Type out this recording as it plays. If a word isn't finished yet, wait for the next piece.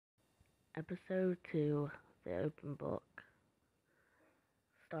Episode 2, The Open Book.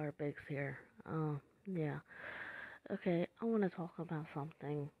 Star Biggs here. Yeah. Okay, I want to talk about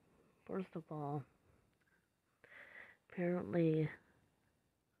something. First of all, apparently,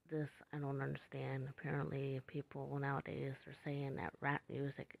 this I don't understand. Apparently, people nowadays are saying that rap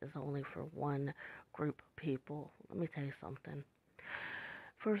music is only for one group of people. Let me tell you something.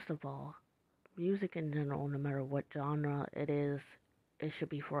 First of all, music in general, no matter what genre it is, it should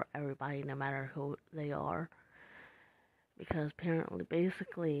be for everybody, no matter who they are. Because apparently,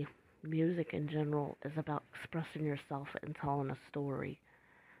 basically, music in general is about expressing yourself and telling a story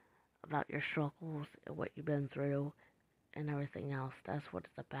about your struggles and what you've been through and everything else. That's what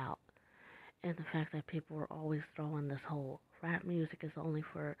it's about. And the fact that people are always throwing this whole rap music is only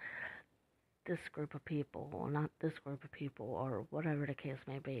for this group of people or not this group of people or whatever the case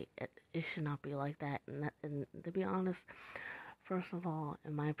may be. It should not be like that. And to be honest, first of all,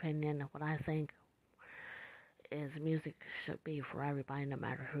 in my opinion, what I think is music should be for everybody, no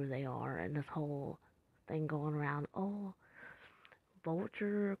matter who they are. And this whole thing going around, oh,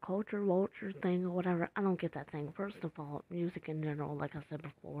 vulture, culture, vulture thing, or whatever. I don't get that thing. First of all, music in general, like I said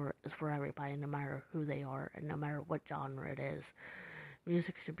before, is for everybody, no matter who they are and no matter what genre it is.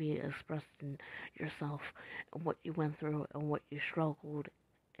 Music should be expressing yourself and what you went through and what you struggled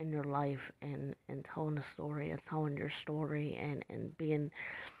in your life and telling a story and telling your story and being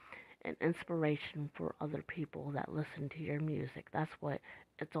an inspiration for other people that listen to your music. That's what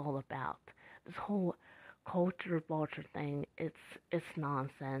it's all about. This whole culture vulture thing, it's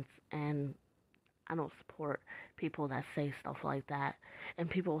nonsense, and I don't support people that say stuff like that. And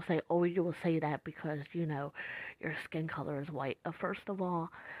people will say, "Oh, you will say that because your skin color is white." First of all,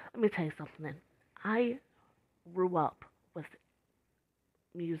 let me tell you something. I grew up with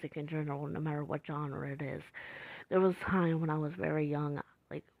music in general, no matter what genre it is. There was a time when I was very young,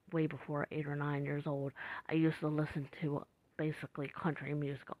 like way before 8 or 9 years old, I used to listen to basically country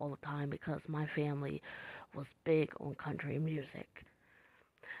music all the time because my family was big on country music.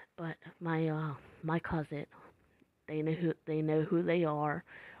 But my cousin, they know who they are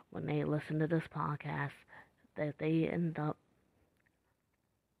when they listen to this podcast, that they end up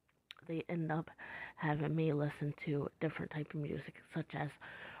having me listen to different type of music such as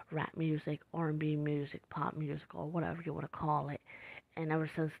rap music, R&B music, pop music, or whatever you want to call it. And ever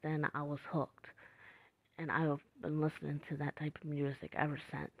since then, I was hooked. And I have been listening to that type of music ever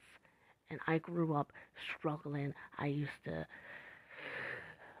since. And I grew up struggling. I used to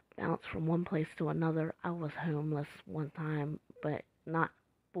bounce from one place to another. I was homeless one time, but not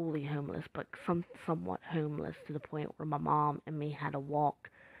fully homeless, but somewhat homeless to the point where my mom and me had to walk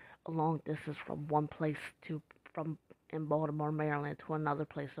a long distance from one place to from in Baltimore, Maryland to another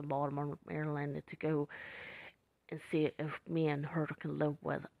place in Baltimore, Maryland to go and see if me and her could live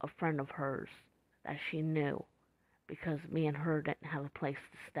with a friend of hers that she knew because me and her didn't have a place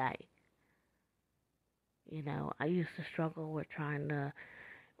to stay. I used to struggle with trying to,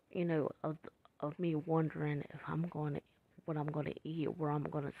 of me wondering if I'm going to, what I'm going to eat, where I'm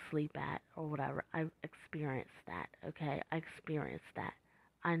going to sleep at, or whatever. I've experienced that, okay? I experienced that.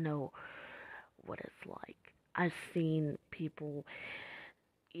 I know what it's like. I've seen people,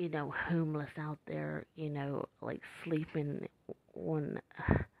 homeless out there, like on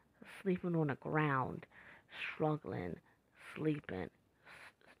sleeping on the ground, struggling, sleeping,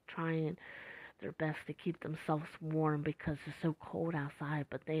 trying their best to keep themselves warm because it's so cold outside,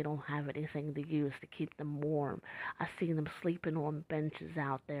 but they don't have anything to use to keep them warm. I seen them sleeping on benches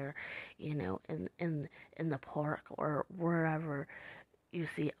out there, in the park or wherever you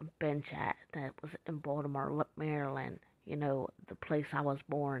see a bench at that was in Baltimore, Maryland, the place I was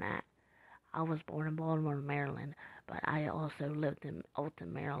born at. I was born in Baltimore, Maryland, but I also lived in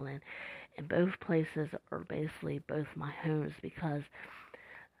Alton, Maryland. And both places are basically both my homes because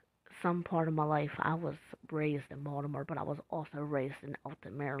some part of my life I was raised in Baltimore, but I was also raised in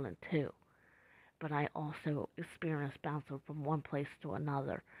Alton, Maryland too. But I also experienced bouncing from one place to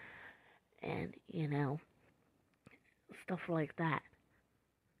another and, stuff like that.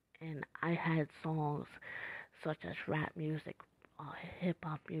 And I had songs such as rap music, hip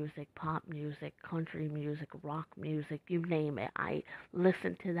hop music, pop music, country music, rock music, you name it. I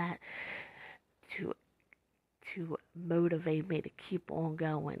listened to that to motivate me to keep on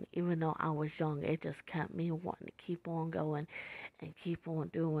going. Even though I was young, it just kept me wanting to keep on going and keep on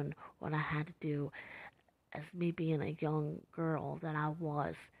doing what I had to do as me being a young girl that I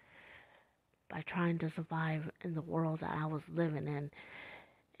was by trying to survive in the world that I was living in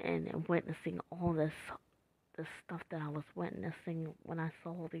and witnessing all this stuff that I was witnessing when I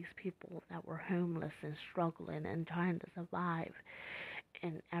saw these people that were homeless and struggling and trying to survive.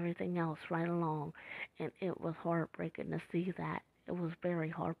 and everything else right along. And it was heartbreaking to see that. It was very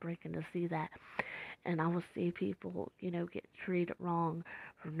heartbreaking to see that. And I would see people, get treated wrong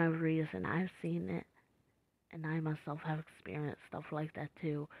for no reason. I've seen it, and I myself have experienced stuff like that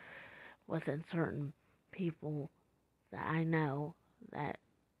too within certain people that I know that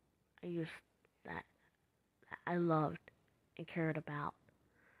I used that, that I loved and cared about.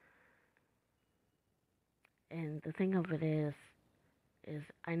 And the thing of it is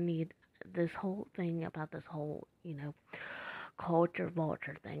I need this whole thing about this whole, culture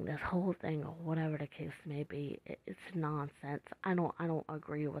vulture thing, this whole thing or whatever the case may be, it's nonsense. I don't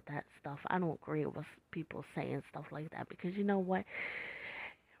agree with that stuff. I don't agree with people saying stuff like that because you know what?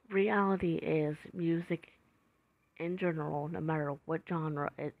 Reality is music in general, no matter what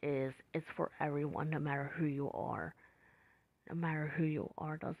genre it is, it's for everyone, no matter who you are. No matter who you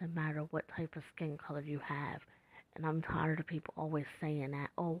are, doesn't matter what type of skin color you have. And I'm tired of people always saying that,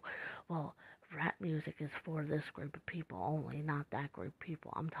 oh, well, rap music is for this group of people only, not that group of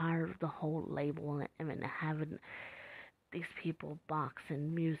people. I'm tired of the whole label and having these people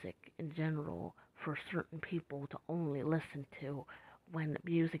boxing music in general for certain people to only listen to when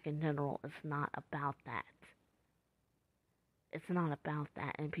music in general is not about that. It's not about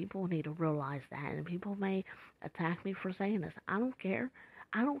that, and people need to realize that. And people may attack me for saying this. I don't care.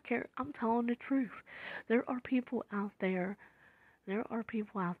 I don't care. I'm telling the truth. There are people out there. There are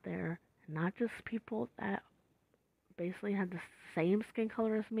people out there, not just people that basically have the same skin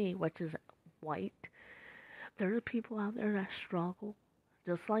color as me, which is white. There are people out there that struggle,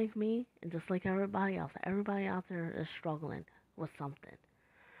 just like me, and just like everybody else. Everybody out there is struggling with something.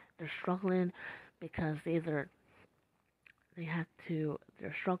 They're struggling because either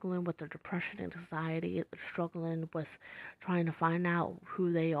they're struggling with their depression and anxiety, they're struggling with trying to find out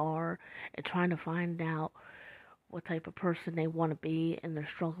who they are and trying to find out what type of person they want to be, and they're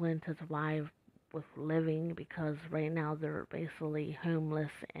struggling to survive with living because right now they're basically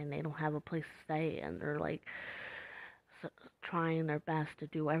homeless and they don't have a place to stay, and they're like trying their best to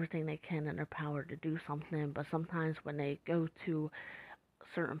do everything they can in their power to do something, but sometimes when they go to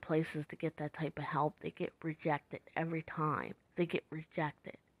certain places to get that type of help, they get rejected every time. They get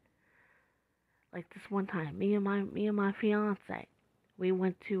rejected. Like this one time, me and my fiance, we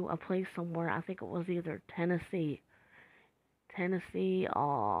went to a place somewhere. I think it was either Tennessee,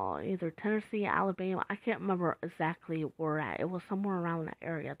 Alabama. I can't remember exactly where at. It was somewhere around that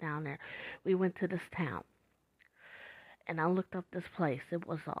area down there. We went to this town, and I looked up this place. It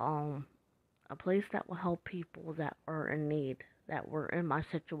was a place that will help people that are in need, that were in my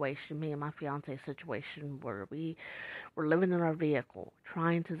situation, me and my fiance's situation, where we were living in our vehicle,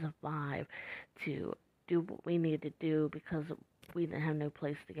 trying to survive, to do what we need to do because we didn't have no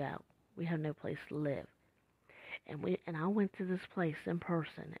place to go. We had no place to live. And I went to this place in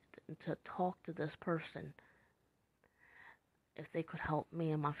person to talk to this person if they could help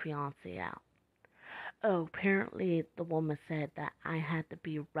me and my fiance out. Oh, apparently the woman said that I had to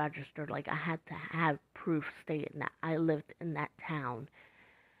be registered, like I had to have proof stating that I lived in that town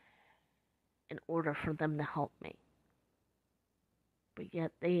in order for them to help me. But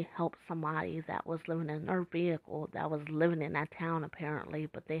yet they helped somebody that was living in their vehicle that was living in that town apparently,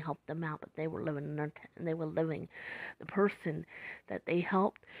 but they helped them out, but they were living in they were living, the person that they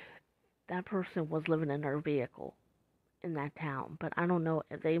helped, that person was living in their vehicle in that town, but I don't know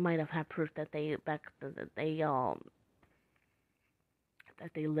if they might have had proof that they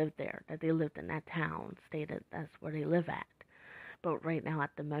lived there, that they lived in that town, stated that's where they live at. But right now,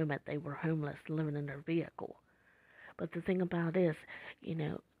 at the moment, they were homeless, living in their vehicle. But the thing about it is,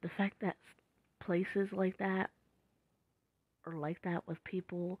 the fact that places like that are like that with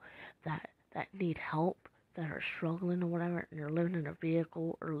people that need help, that are struggling or whatever, and they're living in a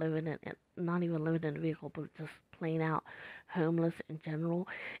vehicle or living in not even living in a vehicle, but just plain out homeless in general.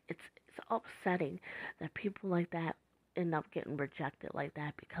 It's upsetting that people like that end up getting rejected like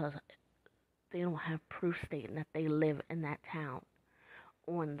that because they don't have proof stating that they live in that town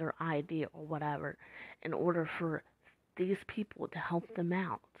on their ID or whatever in order for these people to help them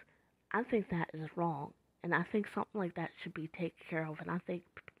out. I think that is wrong, and I think something like that should be taken care of, and I think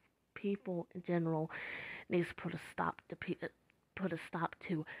people in general needs to put a stop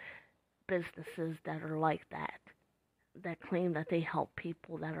to businesses that are like that, that claim that they help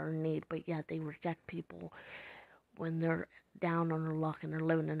people that are in need, but yet they reject people when they're down on their luck and they're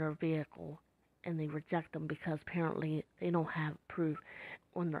living in their vehicle, and they reject them because apparently they don't have proof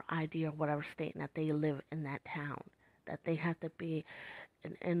on their ID or whatever stating that they live in that town, that they have to be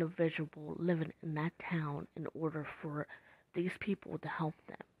an individual living in that town in order for these people to help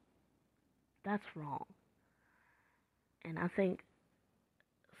them. That's wrong. And I think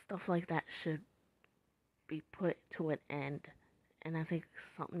stuff like that should be put to an end. And I think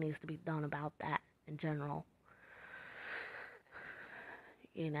something needs to be done about that in general.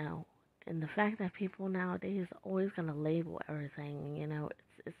 You know, and the fact that people nowadays are always gonna label everything,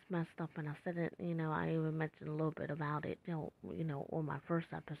 it's messed up. And I said it, I even mentioned a little bit about it, on my first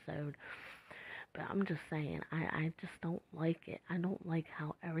episode. But I'm just saying, I just don't like it. I don't like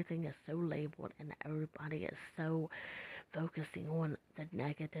how everything is so labeled and everybody is so focusing on the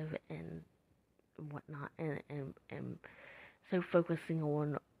negative and whatnot, and so focusing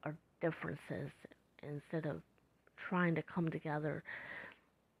on our differences instead of trying to come together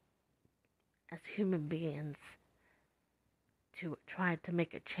as human beings to try to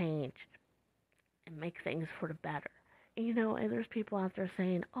make a change and make things for the better. And there's people out there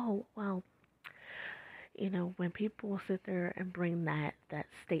saying, oh, well, when people sit there and bring that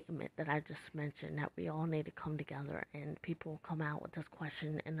statement that I just mentioned, that we all need to come together, and people come out with this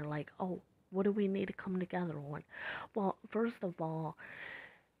question and they're like, oh, what do we need to come together on? Well, first of all,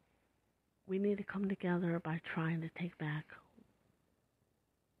 we need to come together by trying to take back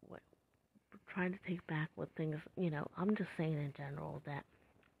what things, I'm just saying in general that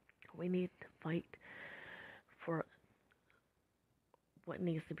we need to fight for what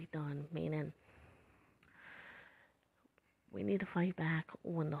needs to be done, meaning we need to fight back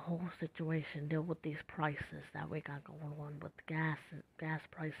on the whole situation, deal with these prices that we got going on with gas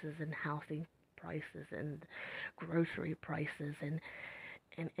prices and housing prices and grocery prices and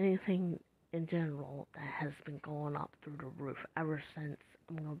anything in general that has been going up through the roof ever since,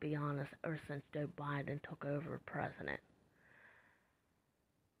 I'm going to be honest, ever since Joe Biden took over president.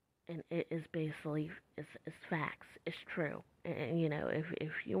 And it is basically, it's facts, it's true. And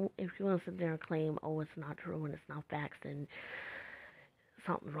if you want to sit there and claim, oh, it's not true and it's not facts, then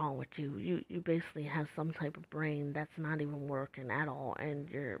something's wrong with you. You basically have some type of brain that's not even working at all, and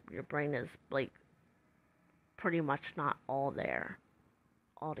your brain is like pretty much not all there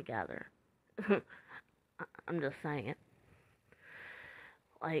altogether. I'm just saying,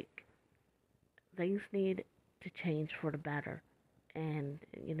 like, things need to change for the better. And,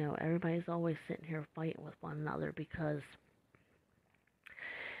 everybody's always sitting here fighting with one another because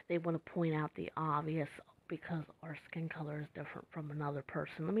they want to point out the obvious because our skin color is different from another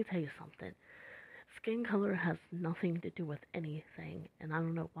person. Let me tell you something. Skin color has nothing to do with anything. And I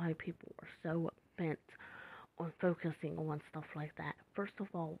don't know why people are so bent on focusing on stuff like that. First of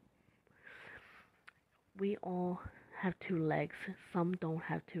all, we all have two legs. Some don't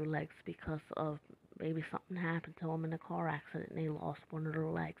have two legs because of maybe something happened to them in a car accident and they lost one of their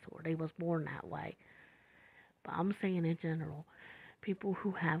legs, or they was born that way. But I'm saying in general, people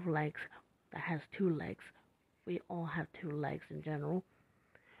who have legs, that has two legs, we all have two legs in general.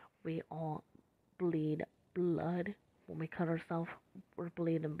 We all bleed blood. When we cut ourselves, we're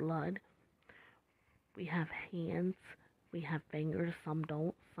bleeding blood. We have hands. We have fingers. Some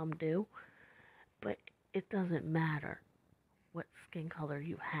don't, some do. But it doesn't matter what skin color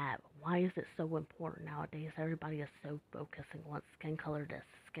you have. Why is it so important nowadays? Everybody is so focusing on skin color this,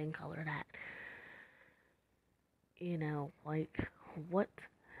 skin color that. Like, what,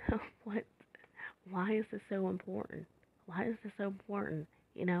 what, why is this so important? Why is this so important?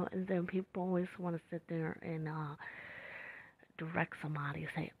 And then people always want to sit there and direct somebody,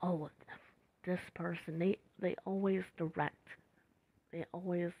 say, oh, this person, they always direct, they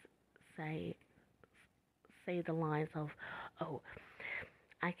always say the lines of, oh,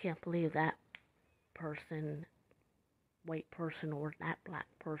 I can't believe that person, white person, or that black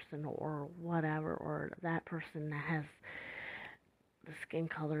person, or whatever, or that person that has the skin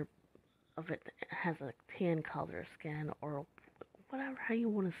color of it, has a tan color skin, or whatever, how you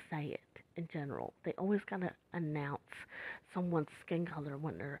want to say it in general. They always got to announce someone's skin color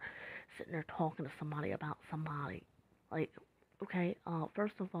when they're sitting there talking to somebody about somebody. Like, okay,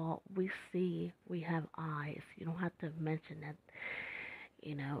 first of all, we have eyes. You don't have to mention that,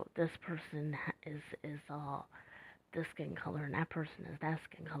 this person is this skin color and that person is that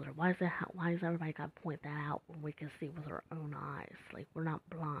skin color. Why is everybody got to point that out when we can see with our own eyes? Like, we're not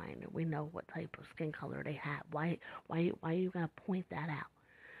blind. We know what type of skin color they have. Why you got to point that out?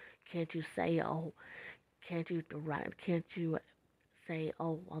 Can't you say, oh, can't you say,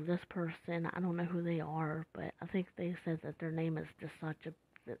 oh, well, this person, I don't know who they are, but I think they said that their name is just that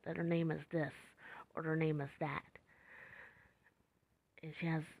their name is this, or their name is that. And she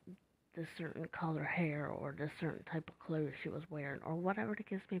has this certain color hair, or this certain type of clothes she was wearing, or whatever the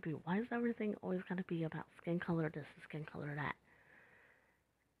case may be. Why is everything always going to be about skin color this and skin color that?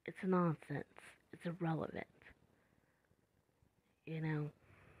 It's nonsense. It's irrelevant. You know?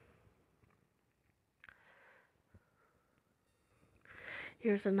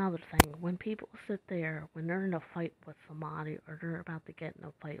 Here's another thing. When people sit there, when they're in a fight with somebody or they're about to get in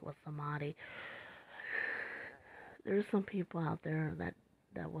a fight with somebody, there's some people out there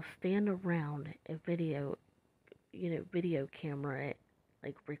that will stand around a video camera it,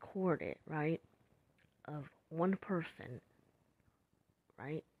 like record it, right? Of one person,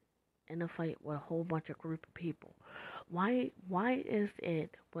 right? In a fight with a whole bunch of group of people. Why is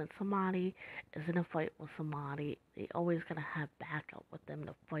it when somebody is in a fight with somebody, they always gotta have backup with them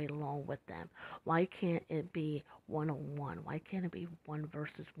to fight along with them? Why can't it be 1-on-1? Why can't it be one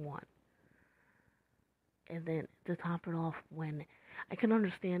versus one? And then to top it off, when I can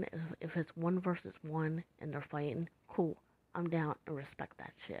understand if it's one versus one and they're fighting, cool. I'm down and respect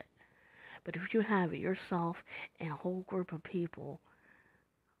that shit. But if you have yourself and a whole group of people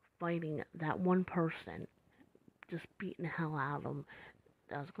fighting that one person, just beating the hell out of them,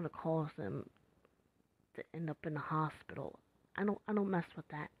 that's gonna cause them to end up in the hospital. I don't mess with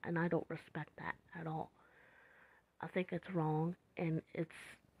that, and I don't respect that at all. I think it's wrong and it's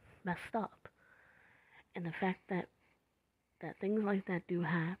messed up. And the fact that things like that do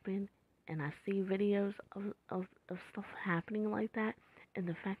happen, and I see videos of stuff happening like that, and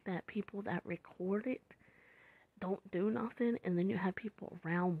the fact that people that record it don't do nothing, and then you have people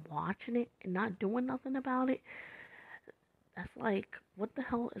around watching it and not doing nothing about it, that's like, what the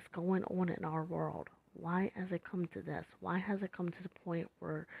hell is going on in our world? Why has it come to this? Why has it come to the point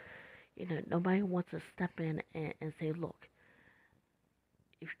where, nobody wants to step in and say, look,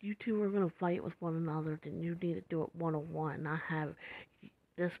 if you two are going to fight with one another, then you need to do it 1-on-1, not have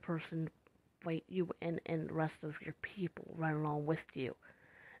this person fight you and the rest of your people right along with you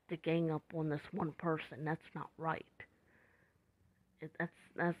to gang up on this one person. That's not right.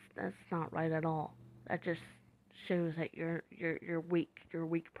 That's not right at all. That just shows that you're weak. You're a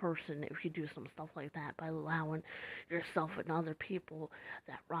weak person if you do some stuff like that by allowing yourself and other people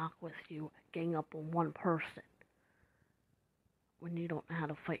that rock with you gang up on one person when you don't know how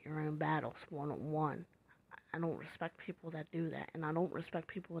to fight your own battles 1-on-1. I don't respect people that do that, and I don't respect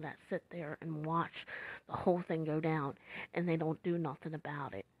people that sit there and watch the whole thing go down and they don't do nothing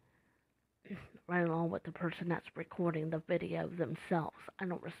about it. Right along with the person that's recording the video themselves. I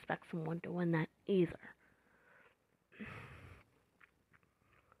don't respect someone doing that either.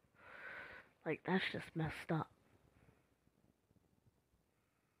 Like, that's just messed up.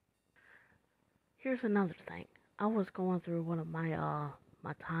 Here's another thing. I was going through one of my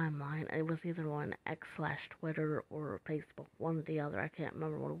timeline. It was either on X/Twitter or Facebook, one or the other. I can't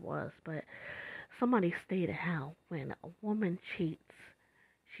remember what it was, but somebody stated how when a woman cheats,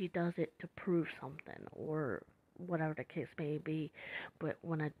 she does it to prove something or whatever the case may be. But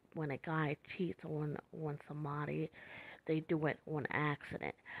when a guy cheats on somebody, they do it on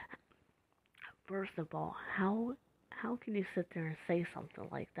accident. First of all, how can you sit there and say something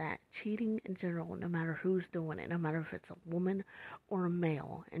like that? Cheating in general, no matter who's doing it, no matter if it's a woman or a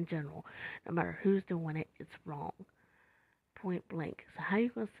male in general, no matter who's doing it, it's wrong. Point blank. So how you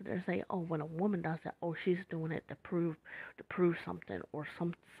gonna sit there and say, oh, when a woman does it, oh, she's doing it to prove something or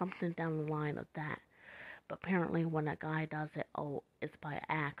something down the line of that. But apparently when a guy does it, oh, it's by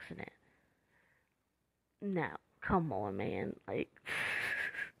accident. No, come on, man. Like,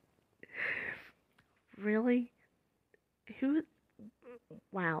 really? Who?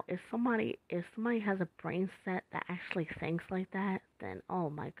 Wow. If somebody has a brain set that actually thinks like that, then oh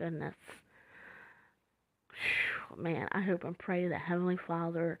my goodness, man. I hope and pray that Heavenly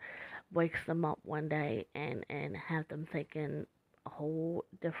Father wakes them up one day and have them thinking a whole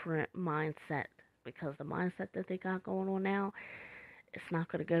different mindset, because the mindset that they got going on now, it's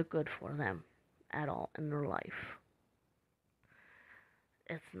not going to go good for them at all in their life.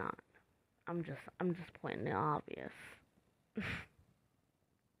 It's not. I'm just pointing the obvious.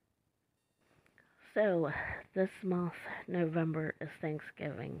 So, this month, November, is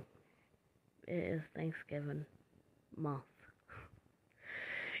Thanksgiving. It is Thanksgiving month.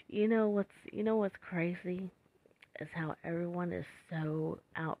 You know what's crazy is how everyone is so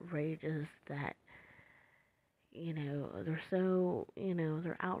outrageous that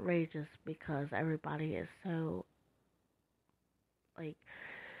they're outrageous because everybody is so, like,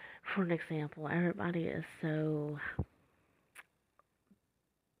 for an example, everybody is so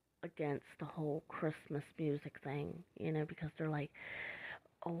against the whole Christmas music thing, because they're like,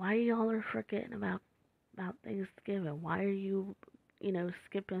 oh, why y'all are forgetting about Thanksgiving? Why are you,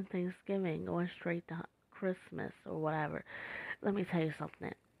 skipping Thanksgiving, going straight to Christmas or whatever? Let me tell you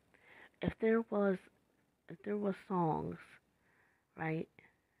something. If there was songs, right,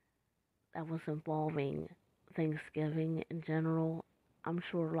 that was involving Thanksgiving in general, I'm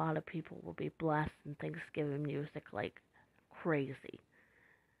sure a lot of people will be blessed in Thanksgiving music like crazy.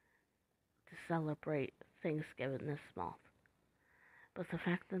 celebrate Thanksgiving this month. But the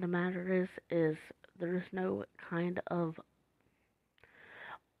fact of the matter is there's no kind of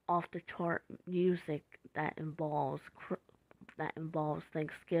off the chart music that involves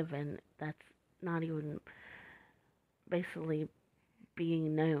Thanksgiving. That's not even basically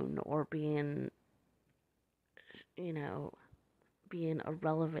being known or you know, being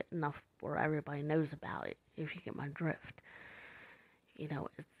irrelevant enough where everybody knows about it. If you get my drift,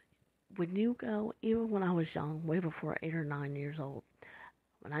 it's when you go. Even when I was young, way before 8 or 9 years old,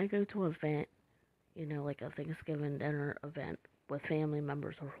 when I go to an event, like a Thanksgiving dinner event with family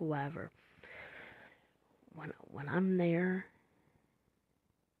members or whoever, when I'm there,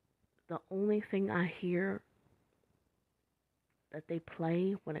 the only thing I hear that they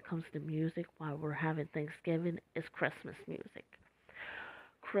play when it comes to music while we're having Thanksgiving is Christmas music.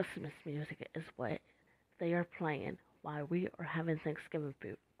 Christmas music is what they are playing while we are having Thanksgiving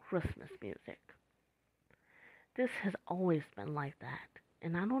food. Christmas music. This has always been like that.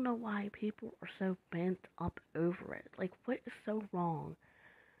 And I don't know why people are so bent up over it. Like, what is so wrong?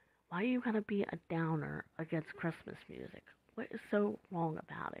 Why you gotta be a downer against Christmas music? What is so wrong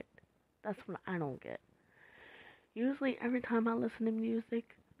about it? That's what I don't get. Usually, every time I listen to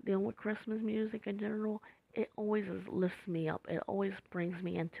music, dealing with Christmas music in general, it always lifts me up. It always brings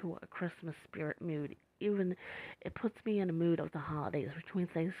me into a Christmas spirit mood. Even it puts me in the mood of the holidays between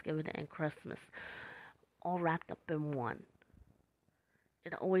Thanksgiving and Christmas, all wrapped up in one.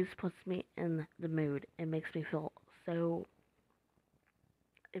 It always puts me in the mood. It makes me feel so.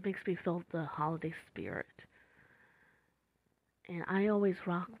 It makes me feel the holiday spirit. And I always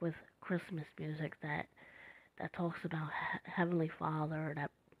rock with Christmas music that talks about Heavenly Father,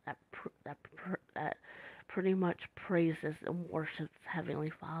 that pretty much praises and worships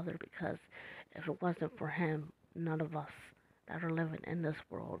Heavenly Father, because if it wasn't for Him, none of us that are living in this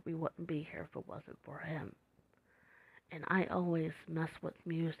world, we wouldn't be here if it wasn't for Him. And I always mess with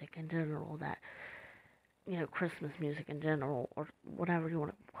music in general, Christmas music in general, or whatever you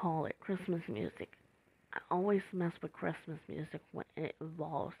want to call it, Christmas music. I always mess with Christmas music when it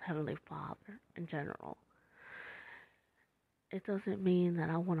involves Heavenly Father in general. It doesn't mean that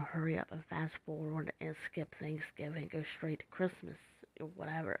I want to hurry up and fast forward and skip Thanksgiving, go straight to Christmas or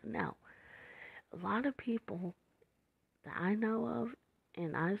whatever. No. A lot of people that I know of,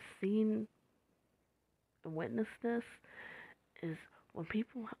 and I've seen and witnessed this, is when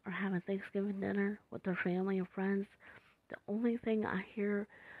people are having Thanksgiving dinner with their family and friends, the only thing I hear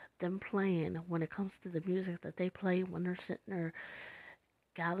them playing when it comes to the music that they play when they're sitting there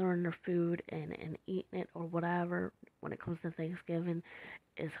gathering their food and eating it or whatever, when it comes to Thanksgiving,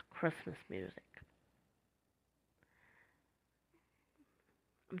 is Christmas music.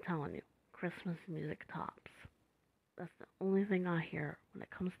 I'm telling you, Christmas music tops. That's the only thing I hear when it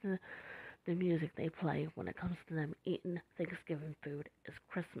comes to the music they play when it comes to them eating Thanksgiving food is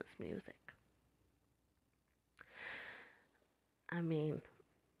Christmas music. I mean,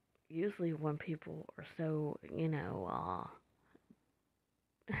 usually when people are so,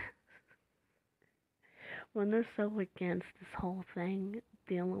 when they're so against this whole thing,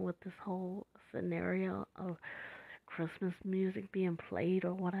 dealing with this whole scenario of Christmas music being played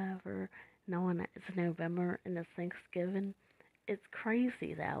or whatever, knowing that it's November and it's Thanksgiving, it's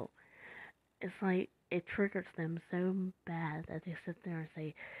crazy though. It's like it triggers them so bad that they sit there and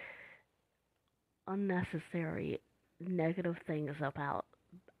say unnecessary negative things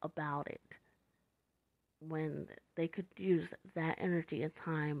about it when they could use that energy and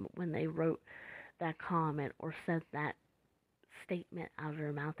time when they wrote that comment or said that statement out of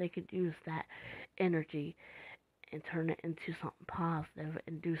their mouth. They could use that energy and turn it into something positive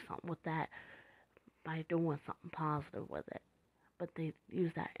and do something with that by doing something positive with it. But they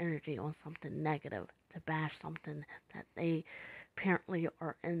use that energy on something negative to bash something that they apparently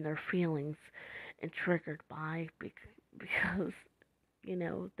are in their feelings and triggered by because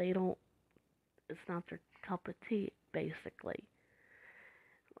they don't, it's not their cup of tea, basically.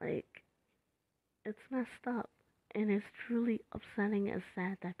 Like, it's messed up. And it's truly upsetting and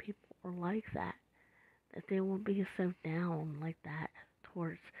sad that people are like that they will be so down like that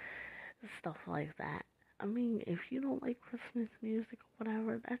towards stuff like that. I mean, if you don't like Christmas music or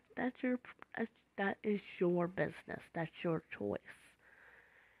whatever, that is your business. That's your choice.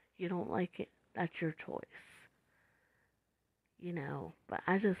 You don't like it, that's your choice. But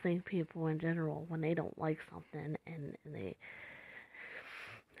I just think people in general, when they don't like something and they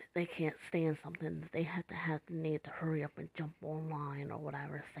can't stand something, they have the need to hurry up and jump online or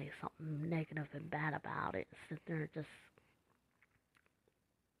whatever, say something negative and bad about it, sit there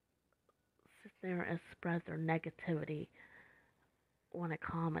and spread their negativity on a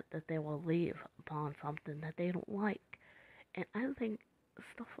comment that they will leave upon something that they don't like. And I think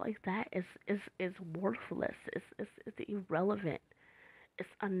stuff like that is worthless. It's irrelevant. It's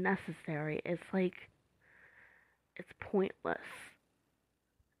unnecessary. It's like it's pointless.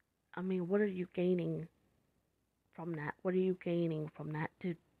 I mean, what are you gaining from that? What are you gaining from that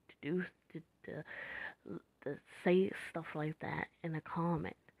to do to say stuff like that in a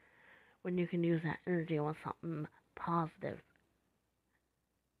comment when you can use that energy on something positive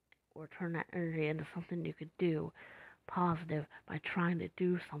or turn that energy into something you could do positive by trying to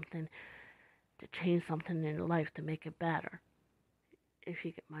do something to change something in your life to make it better, if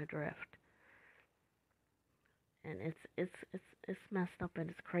you get my drift. And it's messed up and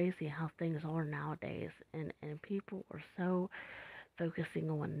it's crazy how things are nowadays, and people are so focusing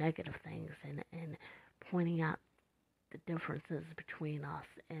on negative things and pointing out the differences between us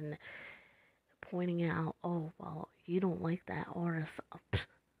and pointing out, oh well, you don't like that artist,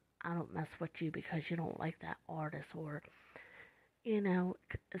 I don't mess with you because you don't like that artist, or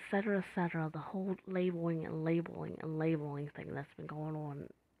etc., etc. The whole labeling and labeling and labeling thing that's been going on,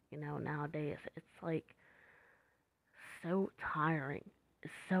 nowadays. It's like so tiring.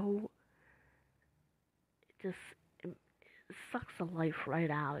 It's so just it sucks the life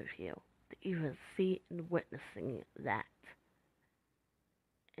right out of you to even see and witnessing that,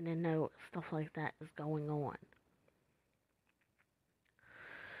 and then know stuff like that is going on.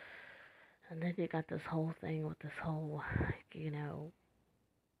 And then you got this whole thing with this whole,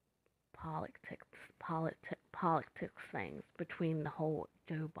 politics, politics things between the whole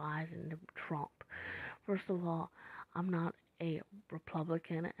Joe Biden and Trump. First of all, I'm not a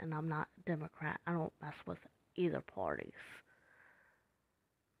Republican and I'm not a Democrat. I don't mess with either parties.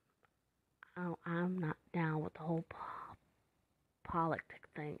 I'm not down with the whole politic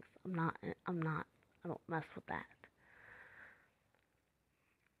things. I'm not. I'm not. I don't mess with that.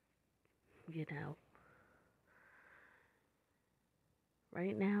 You know.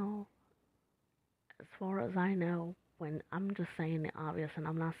 Right now, as far as I know, when I'm just saying the obvious, and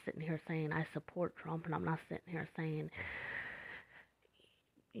I'm not sitting here saying I support Trump, and I'm not sitting here saying,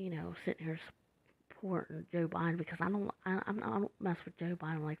 sitting here supporting Joe Biden because I don't mess with Joe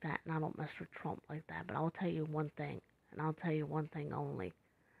Biden like that, and I don't mess with Trump like that. But I'll tell you one thing, and I'll tell you one thing only.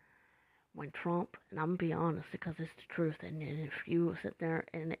 When Trump, and I'm gonna be honest because it's the truth, and if you sit there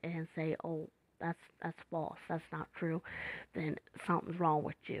and say, oh, that's false, that's not true, then something's wrong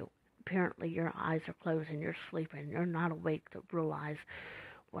with you. Apparently your eyes are closed and you're sleeping. You're not awake to realize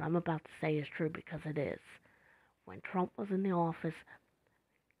what I'm about to say is true, because it is. When Trump was in the office,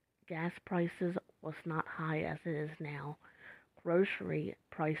 gas prices was not high as it is now. Grocery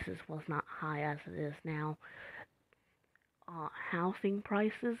prices was not high as it is now. Housing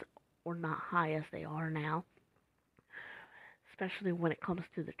prices were not high as they are now, especially when it comes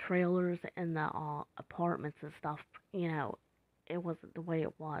to the trailers and the apartments and stuff. It wasn't the way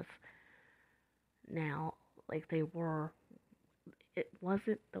it was now, like they were. It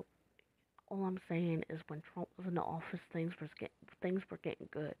wasn't the. All I'm saying is when Trump was in the office, things were getting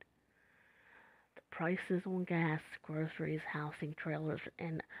good. The prices on gas, groceries, housing, trailers,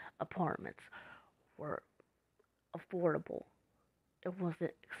 and apartments were affordable. It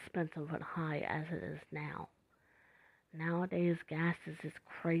wasn't expensive and high as it is now. Nowadays, gas is as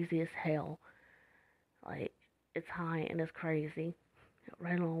crazy as hell. Like, it's high and it's crazy.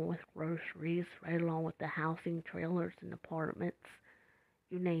 Right along with groceries, right along with the housing, trailers, and apartments.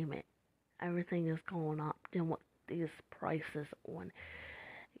 You name it. Everything is going up. Then with these prices on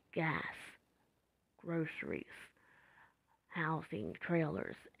gas, groceries, housing,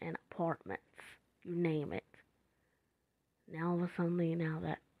 trailers, and apartments. You name it. Now, all of a sudden, now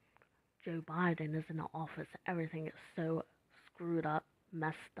that Joe Biden is in the office, everything is so screwed up,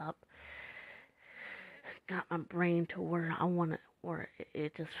 messed up. Got my brain to where where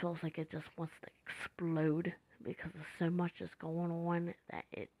it just feels like it just wants to explode because there's so much is going on that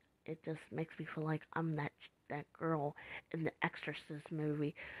it just makes me feel like I'm that girl in the Exorcist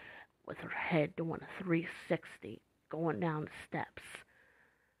movie with her head doing a 360, going down the steps,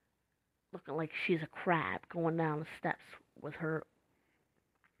 looking like she's a crab going down the steps with her.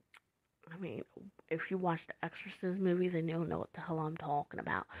 I mean, if you watch the Exorcist movie, then you'll know what the hell I'm talking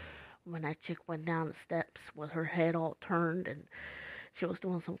about. When that chick went down the steps with her head all turned and she was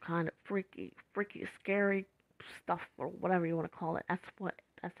doing some kind of freaky, scary stuff or whatever you want to call it.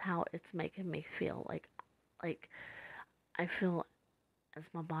 That's how it's making me feel. Like I feel as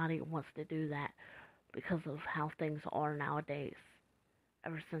my body wants to do that because of how things are nowadays.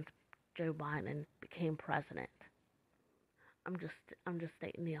 Ever since Joe Biden became president, I'm just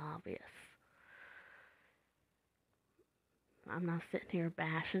stating the obvious. I'm not sitting here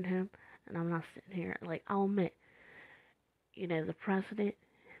bashing him, and I'm not sitting here like I'll admit, the president,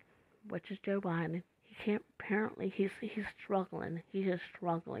 which is Joe Biden, he can't. Apparently, he's struggling. He is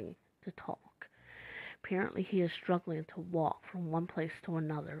struggling to talk. Apparently, he is struggling to walk from one place to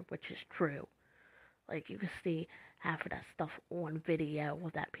another, which is true. Like you can see half of that stuff on video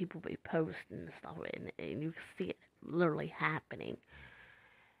that people be posting and stuff, and you can see it literally happening.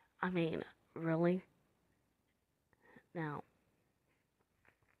 I mean, really? Now,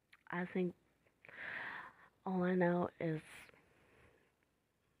 I think all I know is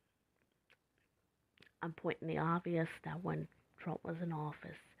I'm pointing the obvious that when Trump was in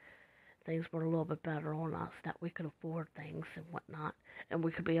office, things were a little bit better on us, that we could afford things and whatnot, and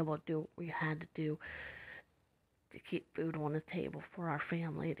we could be able to do what we had to do to keep food on the table for our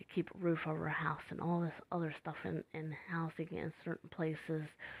family, to keep a roof over our house, and all this other stuff in housing in certain places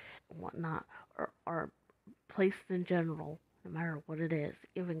and whatnot, or places in general, no matter what it is,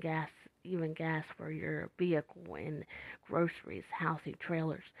 even gas for your vehicle, and groceries, housing,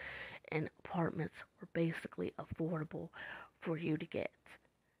 trailers, and apartments were basically affordable for you to get.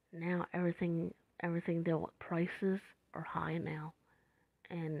 Now everything deal with prices are high now,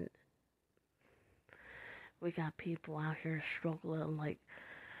 and we got people out here struggling like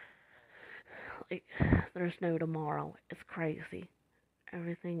there's no tomorrow. It's crazy.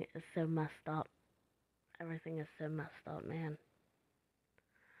 Everything is so messed up. Everything is so messed up, man.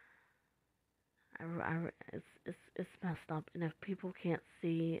 It's messed up, and if people can't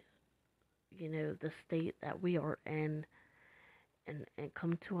see, the state that we are in, and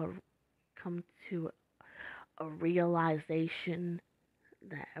come to a realization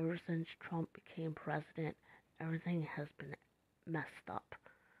that ever since Trump became president, everything has been messed up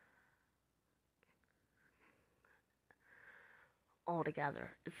altogether.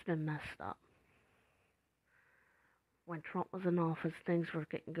 It's been messed up. When Trump was in office, things were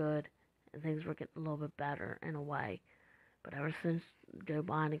getting good, and things were getting a little bit better in a way. But ever since Joe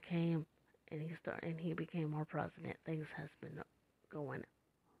Biden came and he became our president, things has been going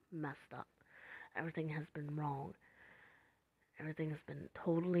messed up. Everything has been wrong. Everything has been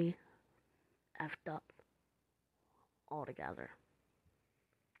totally effed up altogether.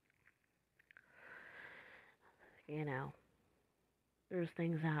 You know, there's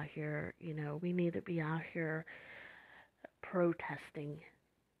things out here, we need to be out here protesting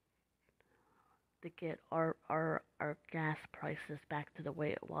to get our gas prices back to the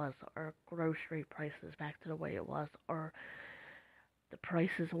way it was, our grocery prices back to the way it was, or the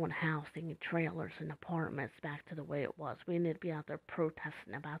prices on housing and trailers and apartments back to the way it was. We need to be out there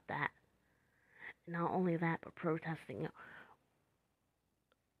protesting about that. Not only that, but protesting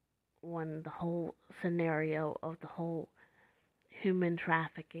on the whole scenario of the whole human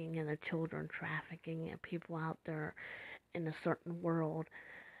trafficking and the children trafficking and people out there in a certain world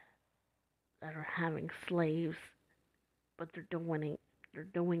that are having slaves, but they're doing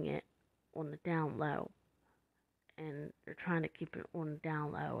it on the down low, and they're trying to keep it on the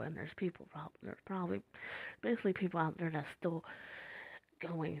down low. And there's probably basically people out there that's still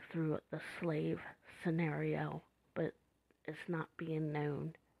going through the slave scenario, but it's not being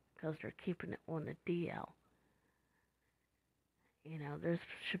known because they're keeping it on the DL. There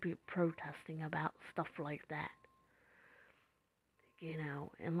should be protesting about stuff like that. And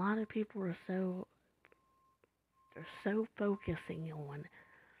a lot of people are they're so focusing on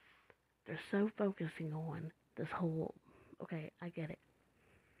this whole, okay, I get it.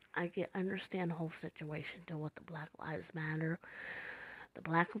 I understand the whole situation to what the Black Lives Matter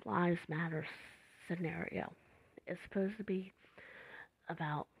scenario is supposed to be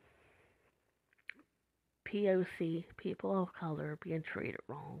about POC, people of color, being treated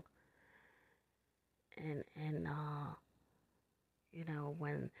wrong. And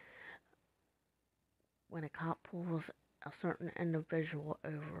when a cop pulls a certain individual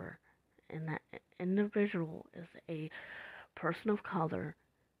over, and that individual is a person of color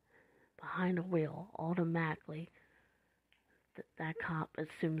behind a wheel, automatically that cop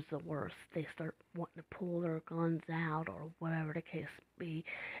assumes the worst. They start wanting to pull their guns out, or whatever the case be,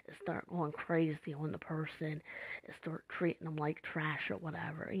 and start going crazy on the person, and start treating them like trash or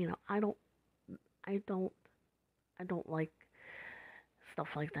whatever. I don't like stuff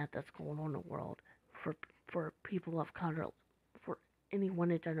like that that's going on in the world for people of color, for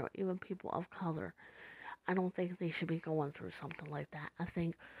anyone in general, even people of color. I don't think they should be going through something like that. I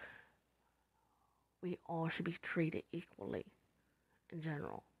think we all should be treated equally in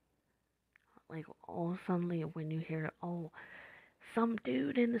general. Like, all suddenly when you hear, oh, some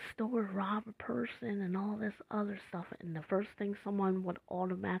dude in the store robbed a person and all this other stuff, and the first thing someone would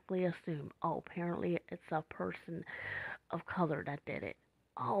automatically assume, oh, apparently it's a person of color that did it.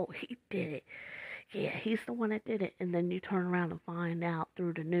 Oh, he did it. Yeah, he's the one that did it. And then you turn around and find out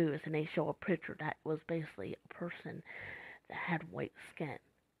through the news, and they show a picture that was basically a person that had white skin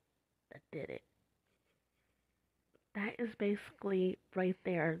that did it. That is basically right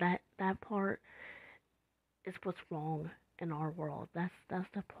there. That part is what's wrong in our world. That's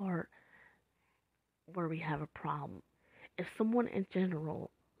the part where we have a problem. If someone in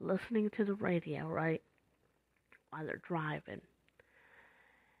general listening to the radio, right, while they're driving,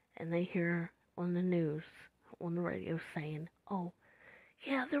 and they hear on the news, on the radio saying, "Oh,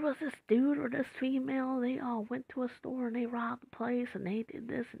 yeah, there was this dude or this female. They all went to a store and they robbed the place and they did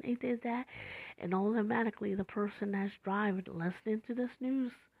this and they did that," and automatically the person that's driving, listening to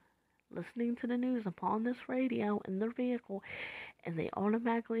the news upon this radio in their vehicle, and they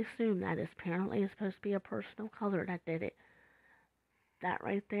automatically assume that it's apparently supposed to be a person of color that did it. That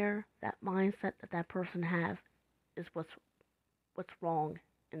right there, that mindset that that person has, is what's wrong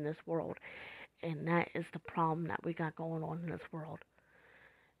in this world, and that is the problem that we got going on in this world.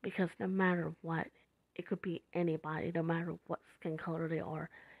 Because no matter what, it could be anybody, no matter what skin color they are.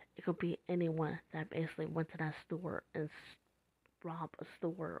 It could be anyone that basically went to that store and robbed a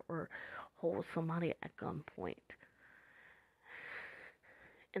store or hold somebody at gunpoint.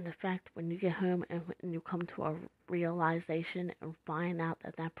 And the fact when you get home and when you come to a realization and find out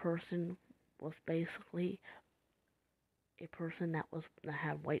that that person was basically a person that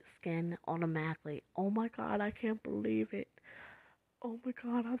had white skin, automatically, oh my God, I can't believe it. Oh my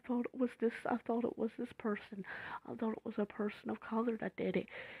God, I thought it was this. I thought it was this person. I thought it was a person of color that did it.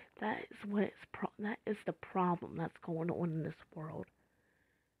 That is what that is the problem that's going on in this world.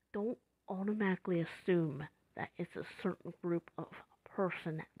 Don't automatically assume that it's a certain group of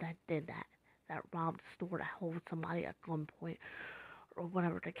person that did that robbed a store, to hold somebody at gunpoint, or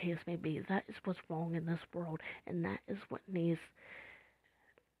whatever the case may be. That is what's wrong in this world, and that is what needs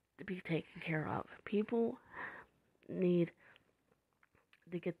to be taken care of. People need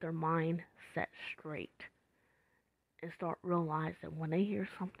to get their mind set straight and start realizing when they hear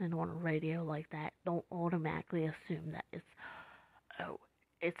something on the radio like that, don't automatically assume that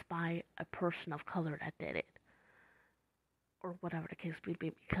it's by a person of color that did it, or whatever the case may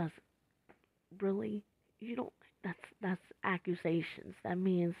be, because really, you don't. That's accusations. That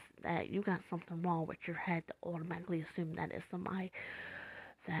means that you got something wrong with your head to automatically assume that it's somebody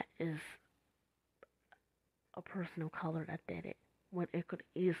that is a person of color that did it, when it could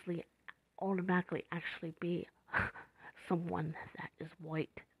easily automatically actually be someone that is white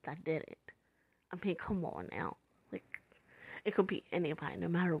that did it. I mean, come on now. Like, it could be anybody, no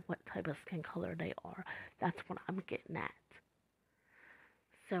matter what type of skin color they are. That's what I'm getting at.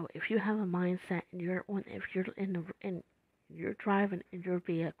 So if you have a mindset and if you're you're driving in your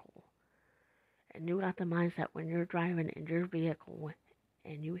vehicle, and you got the mindset when you're driving in your vehicle,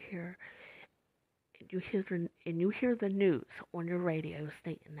 and you hear the news on your radio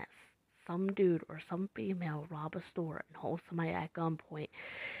stating that some dude or some female robbed a store and hold somebody at gunpoint,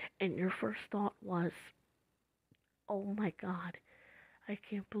 and your first thought was, "Oh my God, I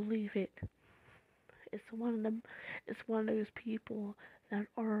can't believe it. It's one of them. It's one of those people that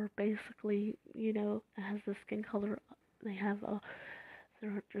are basically, that has the skin color. They have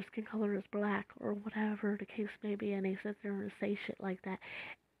their skin color is black or whatever the case may be, and they sit there and say shit like that."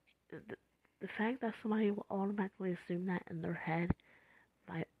 The fact that somebody will automatically assume that in their head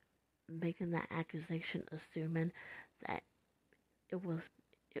by making that accusation, assuming that it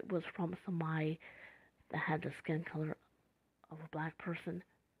was from somebody that had the skin color of a black person,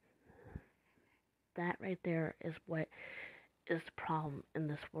 that right there is what is the problem in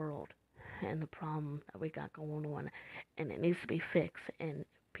this world, and the problem that we got going on, and it needs to be fixed. And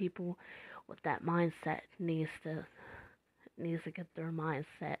people with that mindset needs to get their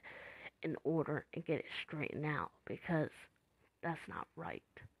mindset in order and get it straightened out, because that's not right.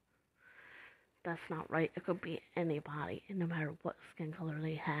 That's not right. It could be anybody, and no matter what skin color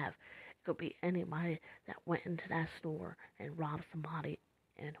they have. It could be anybody that went into that store and robbed somebody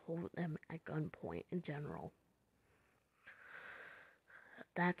and hold them at gunpoint in general.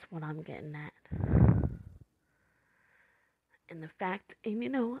 That's what I'm getting at. And the fact,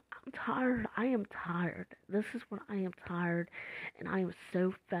 and I'm tired. I am tired. This is what I am tired, and I am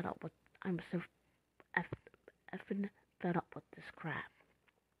so fed up with. I'm so effing fed up with this crap.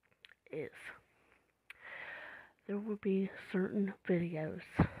 Is there will be certain videos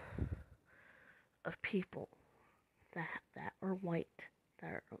of people that are white,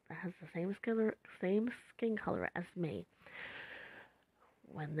 that has the same skin color as me.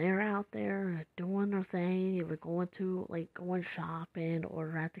 When they're out there doing their thing, either going shopping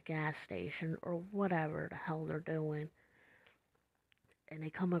or at the gas station or whatever the hell they're doing, and they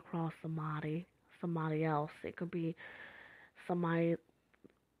come across somebody else. It could be somebody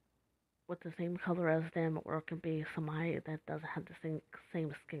with the same color as them, or it could be somebody that doesn't have the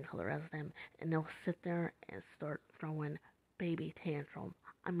same skin color as them, and they'll sit there and start throwing baby tantrum.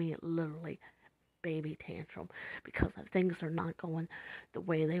 I mean, literally baby tantrum because things are not going the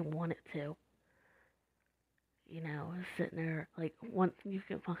way they want it to. You know, sitting there like once you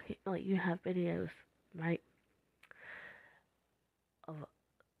can fucking like you have videos, right, of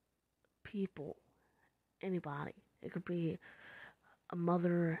people, anybody. It could be a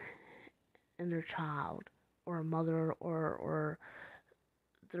mother and their child, or a mother or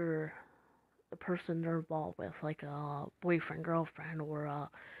their the person they're involved with, like a boyfriend, girlfriend, or a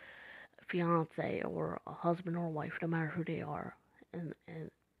fiance, or a husband or wife, no matter who they are, and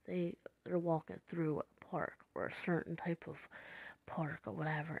they're walking through a park or a certain type of park or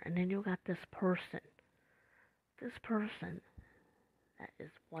whatever, and then you got this person that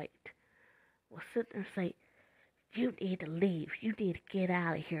is white will sit there and say, you need to leave. You need to get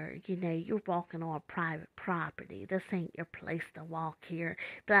out of here. You know, you're walking on private property. This ain't your place to walk here.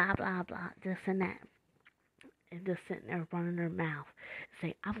 Blah, blah, blah, this and that. And just sitting there running their mouth.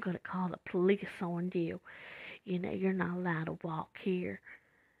 Say, I'm going to call the police on you. You know, you're not allowed to walk here.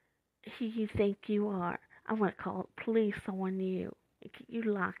 Who you think you are? I'm going to call the police on you. Get you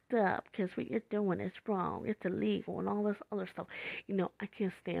locked up because what you're doing is wrong. It's illegal and all this other stuff. You know, I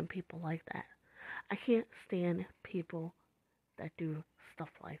can't stand people like that. I can't stand people that do stuff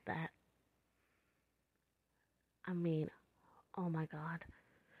like that. I mean, oh my God.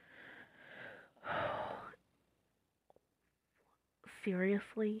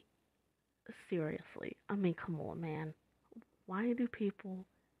 Seriously? Seriously. I mean, come on, man. Why do people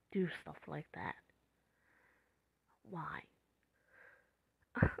do stuff like that? Why?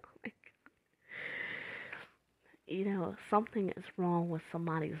 Like, you know, something is wrong with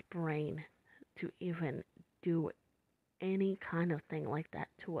somebody's brain to even do any kind of thing like that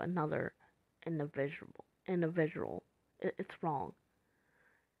to another individual. It's wrong.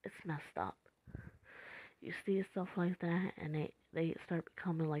 It's messed up. You see stuff like that, and they start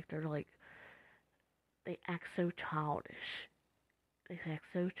becoming like they're like they act so childish. They act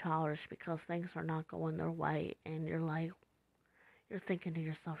so childish because things are not going their way, and you're thinking to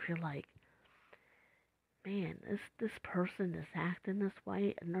yourself, you're like, man, this person is acting this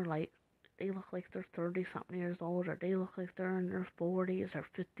way, and they're like, they look like they're 30 something years old, or they look like they're in their 40s, or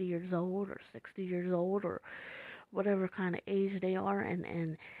 50 years old, or 60 years old, or whatever kind of age they are,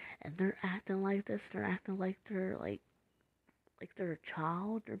 and they're acting like this. They're acting like they're a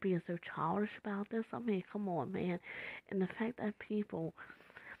child. They're being so childish about this. I mean, come on, man. And the fact that people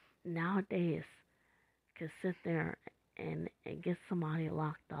nowadays can sit there and get somebody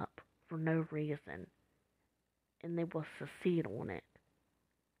locked up for no reason, and they will succeed on it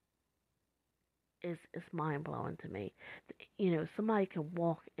is mind blowing to me. You know, somebody can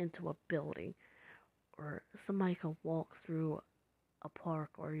walk into a building, or somebody can walk through a park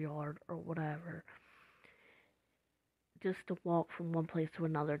or yard or whatever, just to walk from one place to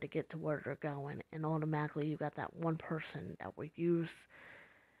another to get to where they're going, and automatically you got that one person that would use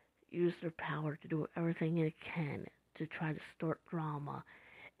their power to do everything it can to try to start drama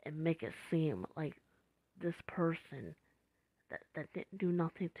and make it seem like this person that didn't do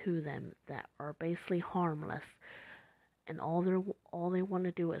nothing to them, that are basically harmless, and all they want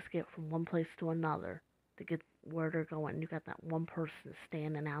to do is get from one place to another to get where they're going. You got that one person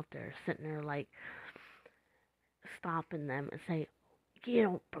standing out there, sitting there like stopping them and say, you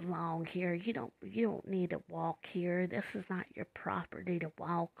don't belong here. You don't need to walk here. This is not your property to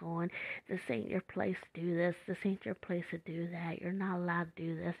walk on. This ain't your place to do this. This ain't your place to do that. You're not allowed to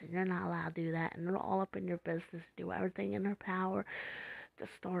do this, and you're not allowed to do that. And they're all up in your business, do everything in their power to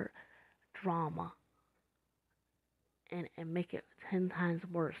start drama and make it 10 times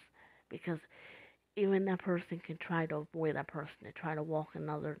worse, because even that person can try to avoid that person and try to walk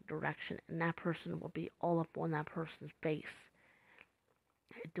another direction, and that person will be all up on that person's face,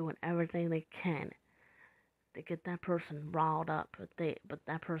 doing everything they can to get that person riled up, but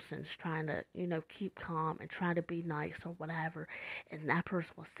that person's trying to, you know, keep calm and try to be nice or whatever, and that person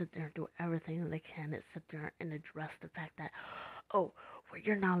will sit there and do everything they can to sit there and address the fact that, oh, well,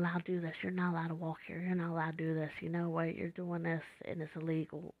 you're not allowed to do this, you're not allowed to walk here, you're not allowed to do this, you know what, you're doing this and it's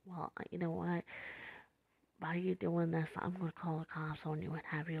illegal. Well, you know what, by you doing this, I'm going to call the cops on you and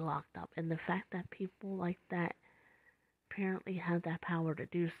have you locked up. And the fact that people like that apparently have that power to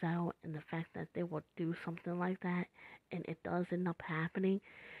do so, and the fact that they will do something like that, and it does end up happening,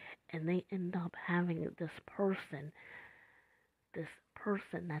 and they end up having this person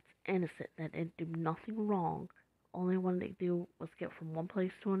that's innocent, that didn't do nothing wrong, only one they do was get from one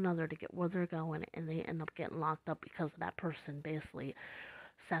place to another to get where they're going, and they end up getting locked up because that person basically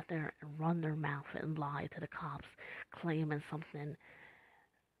sat there and run their mouth and lied to the cops, claiming something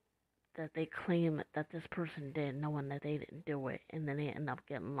that they claim that this person did, knowing that they didn't do it, and then they end up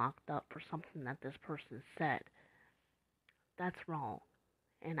getting locked up for something that this person said. That's wrong.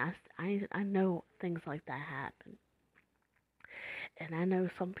 And I know things like that happen. And I know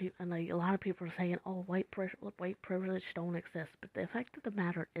some people, and like a lot of people are saying, "Oh, white privilege don't exist." But the fact of the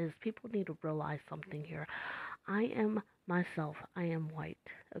matter is, people need to realize something here. I am myself. I am white.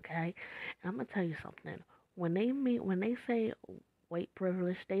 Okay, and I'm gonna tell you something. When they say white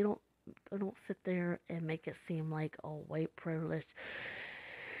privilege, they don't sit there and make it seem like, oh, white privilege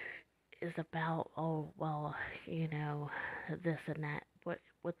is about, oh, well, this and that.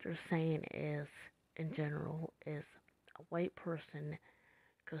 What they're saying is, in general, is a white person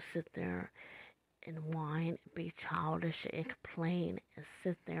could sit there and whine, be childish, and complain, and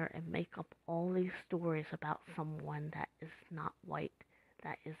sit there and make up all these stories about someone that is not white,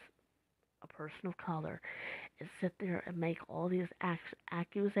 that is a person of color, and sit there and make all these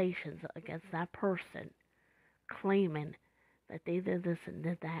accusations against that person, claiming that they did this and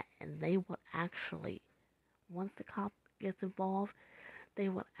did that, and they would actually, once the cop gets involved, they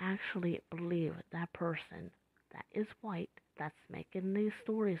would actually believe that person that is white, that's making these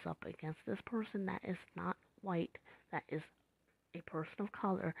stories up against this person that is not white, that is a person of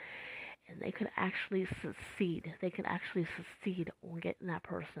color, and they could actually succeed. They could actually succeed on getting that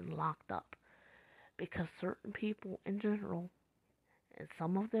person locked up. Because certain people in general, and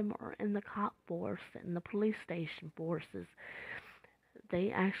some of them are in the cop force, in the police station forces,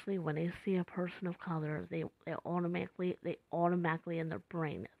 they actually, when they see a person of color, they automatically in their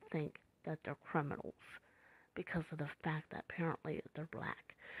brain think that they're criminals because of the fact that apparently they're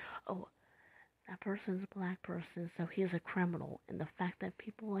black. Oh, that person's a black person, so he's a criminal. And the fact that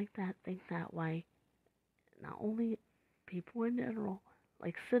people like that think that way, not only people in general,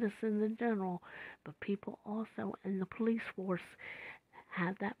 like citizens in general, but people also in the police force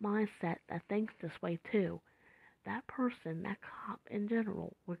have that mindset that thinks this way too. That person, that cop in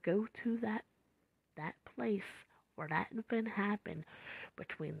general, would go to that place where that event happened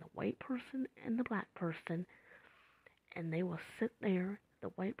between the white person and the black person, and they will sit there. The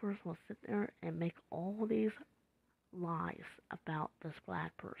white person will sit there and make all these lies about this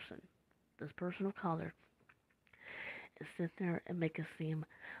black person, this person of color, and sit there and make it seem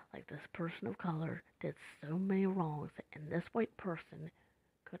like this person of color did so many wrongs, and this white person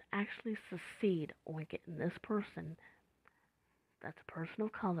could actually succeed on getting this person that's a person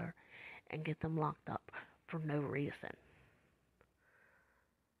of color and get them locked up for no reason.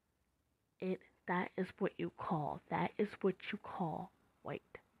 It that is what you call white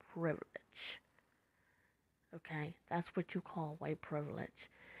privilege. Okay? That's what you call white privilege.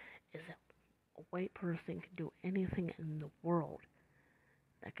 Is that a white person can do anything in the world,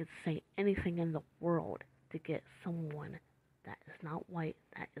 that could say anything in the world to get someone that is not white,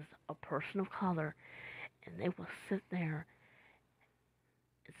 that is a person of color, and they will sit there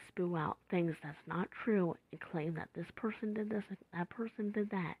and spew out things that's not true and claim that this person did this and that person did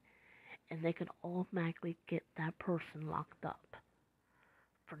that, and they can automatically get that person locked up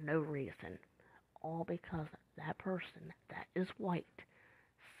for no reason, all because that person that is white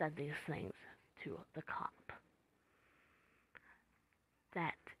said these things to the cop.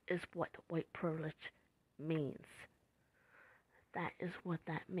 That is what white privilege means. That is what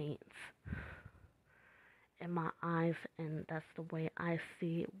that means in my eyes, and that's the way I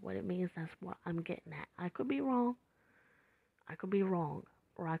see what it means. That's what I'm getting at. I could be wrong.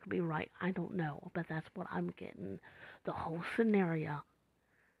 Or I could be right. I don't know, but that's what I'm getting. The whole scenario,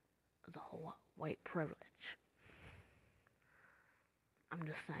 the whole white privilege. I'm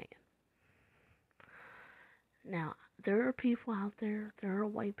just saying. Now, there are people out there, there are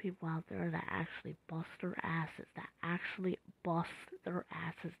white people out there that actually bust their asses,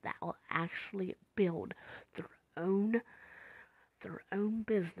 that will actually build their own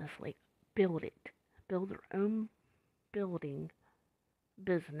business, like build their own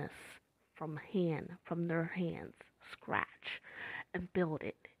business from their hands, scratch, and build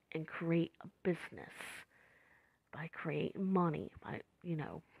it and create a business by creating money, by,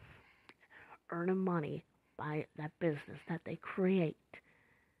 earning money by that business that they create.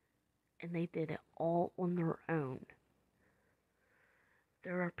 And they did it all on their own.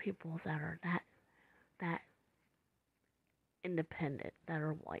 There are people that are that independent, that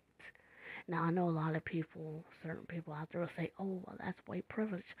are white. Now, I know a lot of people, certain people out there will say, oh, well, that's white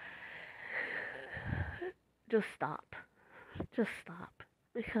privilege. Just stop.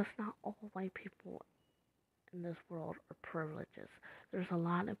 Because not all white people in this world are privileges. There's a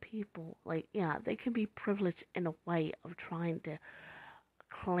lot of people, like, yeah, they can be privileged in a way of trying to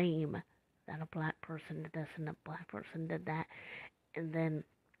claim that a black person did this and a black person did that, and then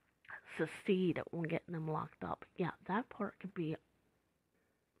succeed on getting them locked up. Yeah, that part could be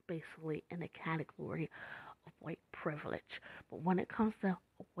basically in a category of white privilege. But when it comes to a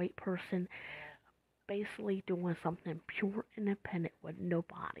white person basically doing something pure and independent with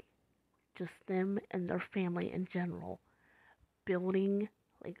nobody, just them and their family in general, building,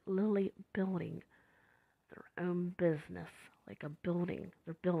 like literally building their own business, like a building.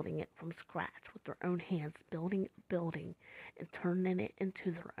 They're building it from scratch with their own hands, building a building and turning it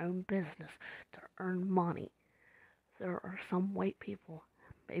into their own business to earn money. There are some white people,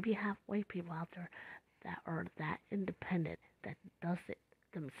 maybe half white people out there that are that independent, that does it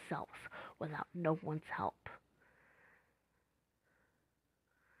themselves without no one's help.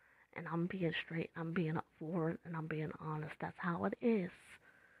 And I'm being straight, I'm being up for it, and I'm being honest. That's how it is.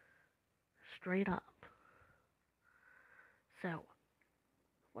 Straight up. So,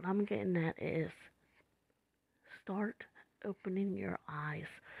 what I'm getting at is start opening your eyes.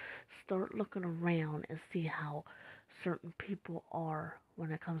 Start looking around and see how certain people are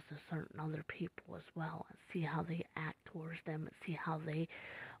when it comes to certain other people as well. And see how they act towards them and see how they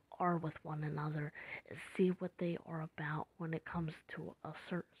are with one another and see what they are about when it comes to a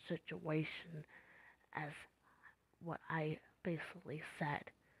certain situation, as what I basically said.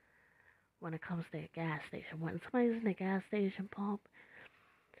 When it comes to a gas station, when somebody's in a gas station pump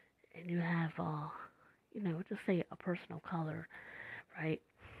and you have, just say a person of color, right,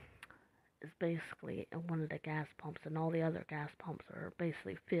 is basically in one of the gas pumps and all the other gas pumps are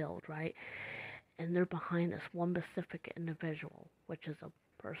basically filled, right, and they're behind this one specific individual, which is a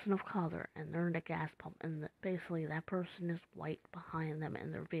person of color, and they're in the gas pump, and basically that person is white behind them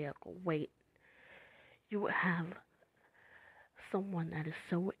in their vehicle. Wait, you would have someone that is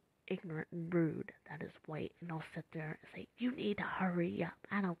so ignorant and rude that is white, and they'll sit there and say, "You need to hurry up.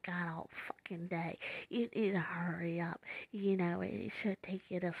 I don't got all fucking day. You need to hurry up. It should take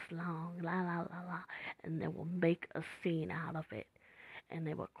you this long. La la la la," and they will make a scene out of it, and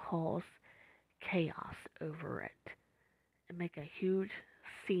they will cause chaos over it, and make a huge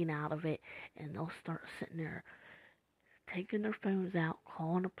scene out of it, and they'll start sitting there taking their phones out,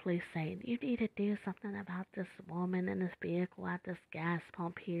 calling the police, saying, "You need to do something about this woman in this vehicle at this gas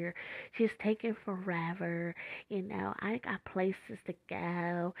pump here. She's taking forever. I got places to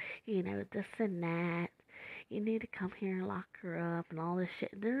go. This and that. You need to come here and lock her up," and all this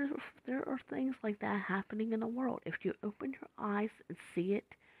shit. There are things like that happening in the world. If you open your eyes and see it,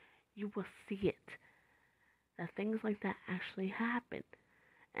 you will see it. That things like that actually happen.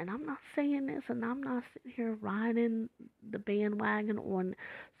 And I'm not saying this, and I'm not sitting here riding the bandwagon on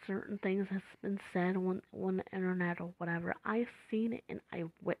certain things that's been said on the internet or whatever. I've seen it and I've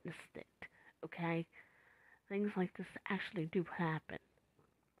witnessed it, okay? Things like this actually do happen,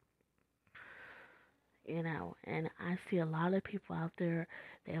 and I see a lot of people out there,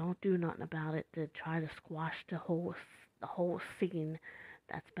 they don't do nothing about it to try to squash the whole scene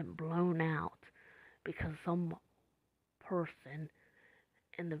that's been blown out because some person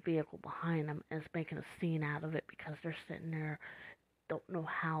in the vehicle behind them is making a scene out of it because they're sitting there, don't know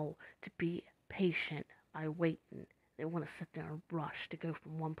how to be patient by waiting. They want to sit there and rush to go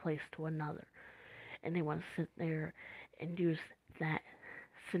from one place to another. And they want to sit there and use that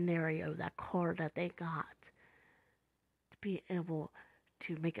scenario, that car that they got, to be able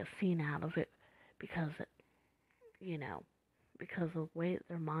to make a scene out of it because, because of the way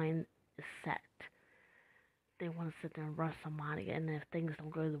their mind is set. They want to sit there and rush somebody, and if things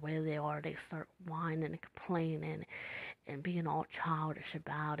don't go the way they are, they start whining and complaining and being all childish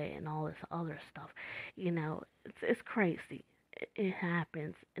about it and all this other stuff. It's crazy. It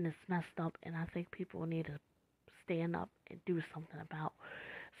happens, and it's messed up, and I think people need to stand up and do something about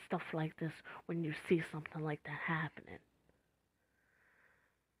stuff like this when you see something like that happening.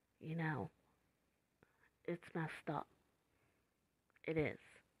 It's messed up. It is.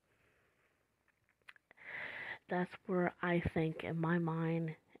 That's where I think, in my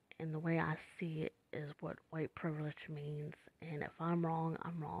mind, and the way I see it, is what white privilege means. And if I'm wrong,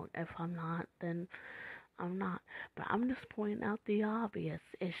 I'm wrong. If I'm not, then I'm not. But I'm just pointing out the obvious.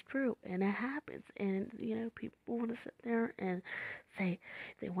 It's true, and it happens. And people want to sit there and say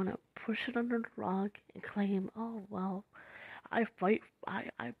they want to push it under the rug and claim, "Oh well, I fight.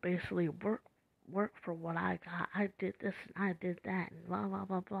 I basically work for what I got. I did this and I did that and blah blah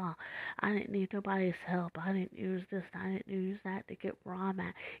blah blah. I didn't need nobody's help. I didn't use this. I didn't use that to get where I'm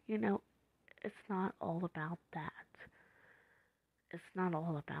at." It's not all about that. It's not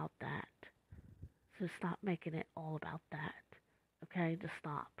all about that. So stop making it all about that. Okay? Just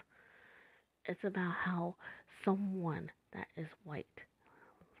stop. It's about how someone that is white,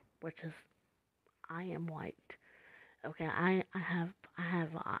 which is I am white. Okay, I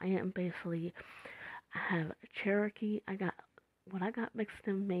am basically I have Cherokee. What I got mixed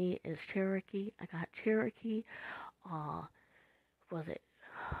in me is Cherokee. I got Cherokee. Uh, was it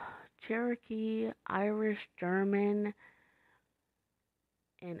Cherokee, Irish, German,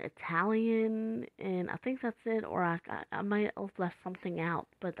 and Italian, and I think that's it. Or I might have left something out,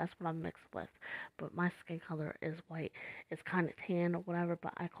 but that's what I'm mixed with. But my skin color is white. It's kind of tan or whatever,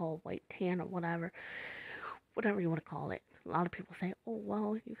 but I call it white tan or whatever you want to call it. A lot of people say, "Oh,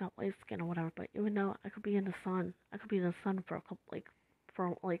 well, you got white skin or whatever," but even though I could be in the sun, I could be in the sun for a couple,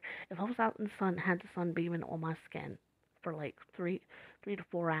 if I was out in the sun, had the sun beaming on my skin for like three to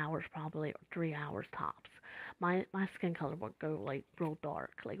 4 hours probably, or 3 hours tops. My skin color would go like real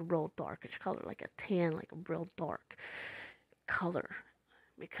darkish color, like a tan, like a real dark color,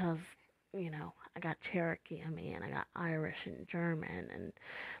 because I got Cherokee in me, and I got Irish and German and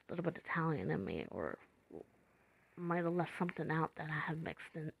a little bit Italian in me, or might have left something out that I have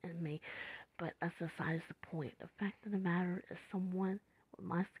mixed in me, but that's besides the point. The fact of the matter is, someone with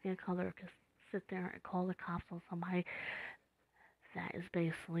my skin color can sit there and call the cops on somebody that is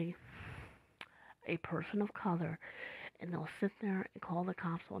basically a person of color, and they'll sit there and call the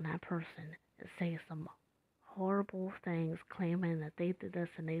cops on that person and say some horrible things, claiming that they did this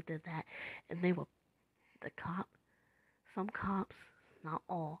and they did that, and the cop, some cops, not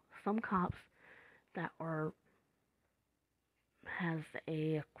all, some cops that are has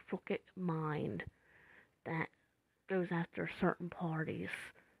a crooked mind that goes after certain parties,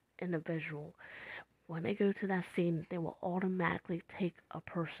 individual. When they go to that scene, they will automatically take a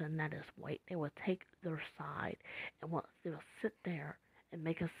person that is white. They will take their side, and they will sit there and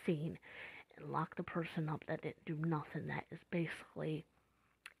make a scene and lock the person up that didn't do nothing, that is basically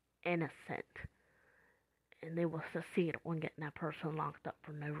innocent. And they will succeed on getting that person locked up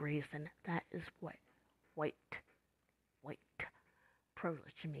for no reason. That is what white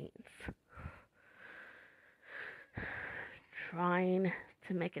privilege means. Trying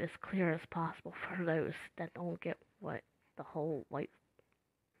to make it as clear as possible for those that don't get what the whole white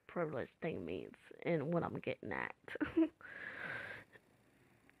privilege thing means and what I'm getting at.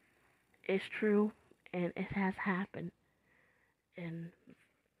 It's true, and it has happened. And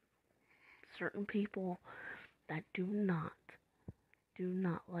certain people that do not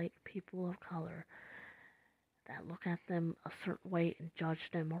like people of color, that look at them a certain way and judge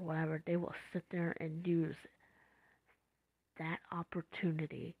them or whatever, they will sit there and use that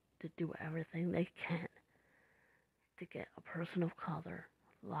opportunity to do everything they can to get a person of color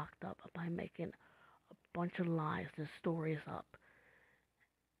locked up by making a bunch of lies and stories up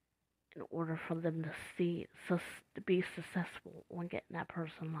in order for them to be successful on getting that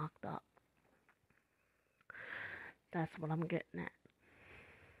person locked up. That's what I'm getting at.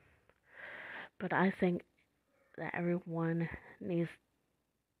 But I think that everyone needs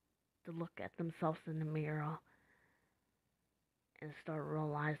to look at themselves in the mirror and start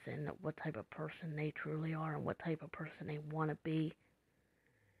realizing what type of person they truly are and what type of person they want to be,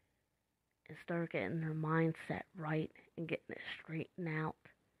 and start getting their mindset right and getting it straightened out,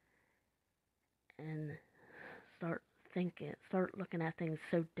 and start looking at things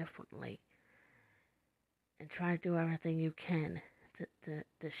so differently, and try to do everything you can to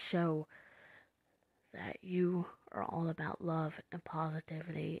show that you are all about love and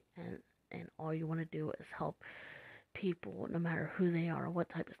positivity, and all you want to do is help people, no matter who they are, what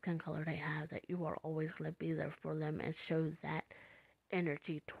type of skin color they have, that you are always going to be there for them and show that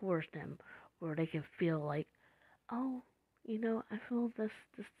energy towards them, where they can feel like, oh, I feel this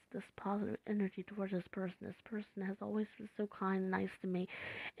positive energy towards this person. This person has always been so kind and nice to me,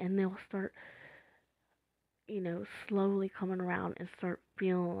 and they'll start, slowly coming around and start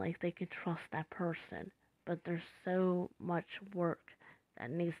feeling like they can trust that person. But there's so much work that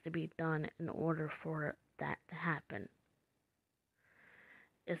needs to be done in order for that to happen,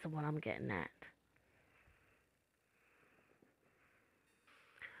 is what I'm getting at.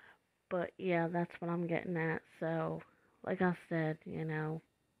 But yeah, that's what I'm getting at. So, like I said, things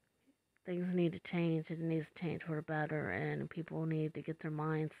need to change. It needs to change for the better, and people need to get their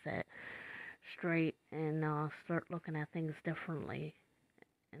mindset straight and start looking at things differently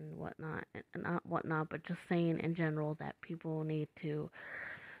and whatnot. And not whatnot, but just saying in general that people need to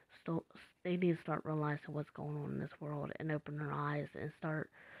they need to start realizing what's going on in this world and open their eyes and start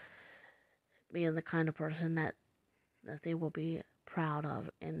being the kind of person that they will be proud of,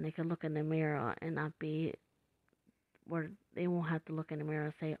 and they can look in the mirror and not be where they won't have to look in the mirror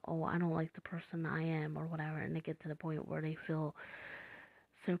and say, oh, I don't like the person I am or whatever. And they get to the point where they feel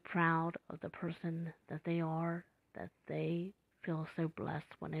so proud of the person that they are that they feel so blessed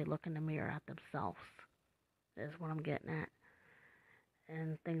when they look in the mirror at themselves, is what I'm getting at.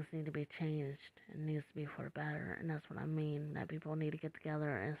 And things need to be changed. It needs to be for the better. And that's what I mean. That people need to get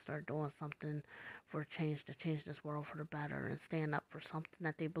together and start doing something for change, to change this world for the better, and stand up for something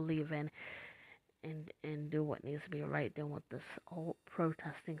that they believe in, and do what needs to be right, than with this whole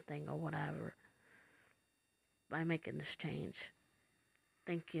protesting thing or whatever, by making this change.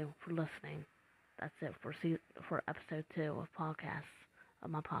 Thank you for listening. That's it for episode 2 of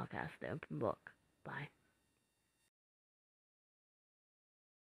my podcast, The Open Book. Bye.